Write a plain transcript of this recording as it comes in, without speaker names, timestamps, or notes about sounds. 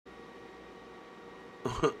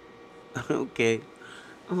Okay.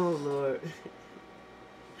 Oh Lord.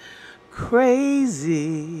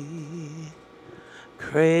 Crazy.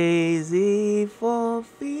 Crazy for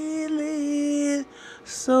feeling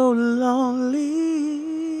so lonely.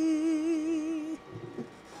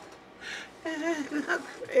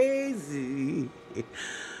 Crazy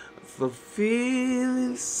for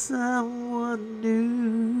feeling someone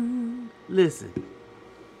new. Listen,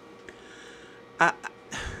 I,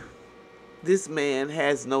 this man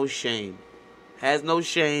has no shame. Has no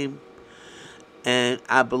shame. And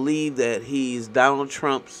I believe that he's Donald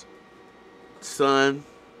Trump's son.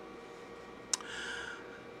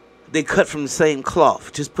 They cut from the same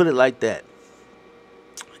cloth. Just put it like that.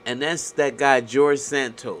 And that's that guy, George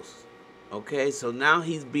Santos. Okay, so now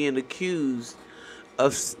he's being accused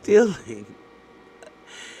of stealing.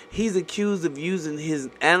 He's accused of using his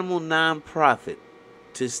animal nonprofit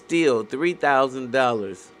to steal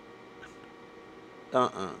 $3,000.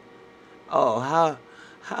 Oh,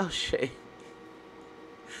 how shame.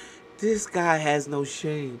 This guy has no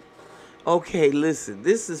shame. Okay, listen.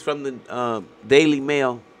 This is from the Daily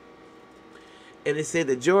Mail. And it said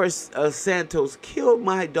that George Santos killed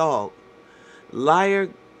my dog. Liar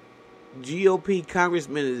GOP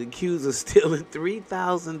congressman is accused of stealing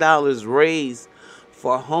 $3,000 raised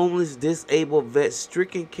for a homeless disabled vet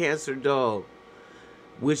stricken cancer dog,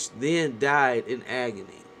 which then died in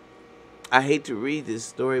agony. I hate to read this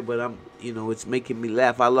story, but it's making me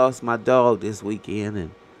laugh. I lost my dog this weekend,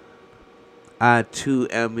 and I too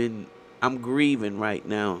I'm grieving right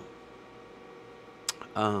now.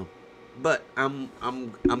 But I'm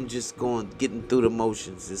just getting through the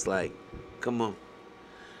motions. It's like, come on.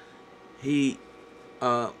 He,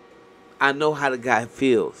 I know how the guy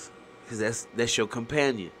feels, because that's your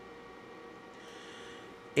companion,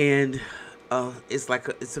 and it's like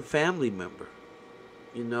it's a family member,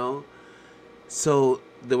 you know. So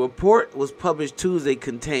the report was published Tuesday,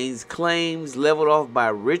 contains claims leveled off by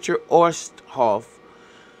Richard Osthoff,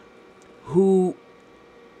 who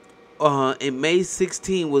in May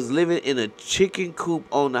 16 was living in a chicken coop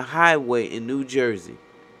on the highway in New Jersey.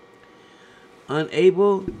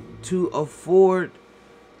 Unable to afford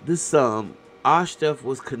the sum, Osthoff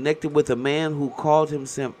was connected with a man who called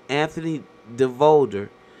himself Anthony DeVolder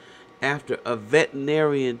after a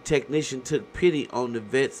veterinarian technician took pity on the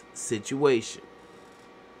vet's situation.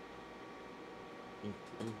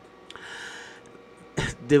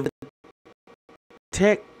 The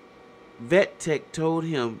vet tech told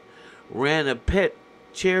him ran a pet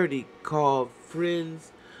charity called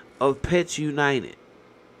Friends of Pets United.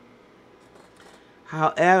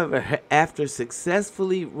 However, after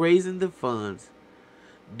successfully raising the funds,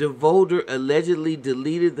 DeVolder allegedly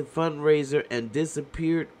deleted the fundraiser and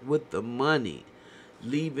disappeared with the money,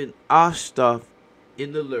 leaving Osthoff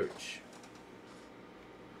in the lurch.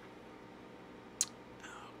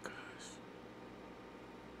 Oh, gosh.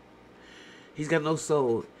 He's got no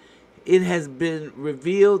soul. It has been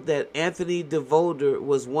revealed that Anthony DeVolder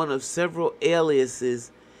was one of several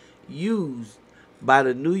aliases used by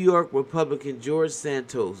the New York Republican George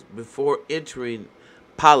Santos before entering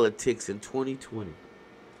politics in 2020.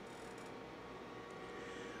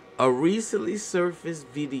 A recently surfaced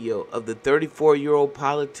video of the 34-year-old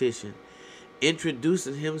politician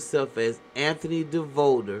introducing himself as Anthony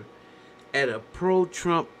DeVolder at a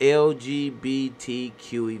pro-Trump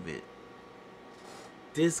LGBTQ event.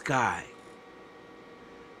 This guy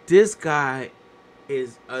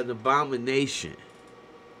is an abomination.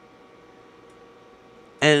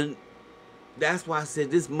 And that's why I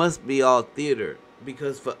said this must be all theater.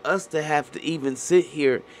 Because for us to have to even sit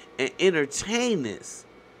here and entertain this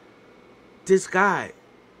guy,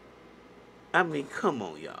 I mean, come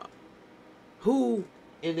on, y'all. Who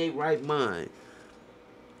in their right mind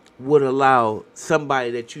would allow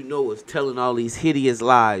somebody that you know is telling all these hideous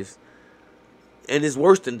lies, and it's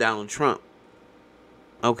worse than Donald Trump,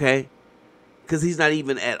 okay? Because he's not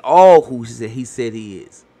even at all who he said he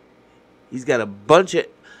is. He's got a bunch of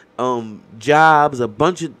jobs, a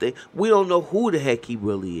bunch of things. We don't know who the heck he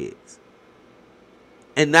really is.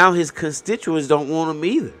 And now his constituents don't want him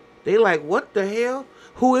either. They like, what the hell?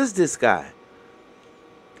 Who is this guy?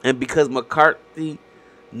 And because McCarthy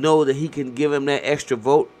know that he can give him that extra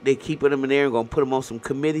vote, they keeping him in there and going to put him on some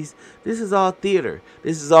committees. This is all theater.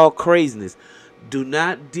 This is all craziness. Do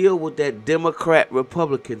not deal with that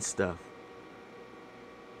Democrat-Republican stuff.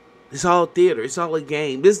 It's all theater. It's all a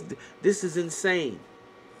game. This is insane.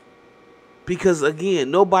 Because, again,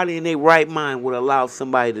 nobody in their right mind would allow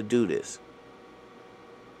somebody to do this.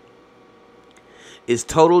 It's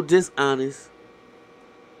total dishonest.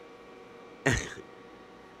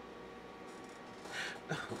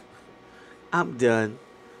 I'm done.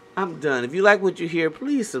 I'm done. If you like what you hear,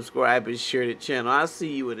 please subscribe and share the channel. I'll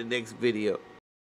see you in the next video.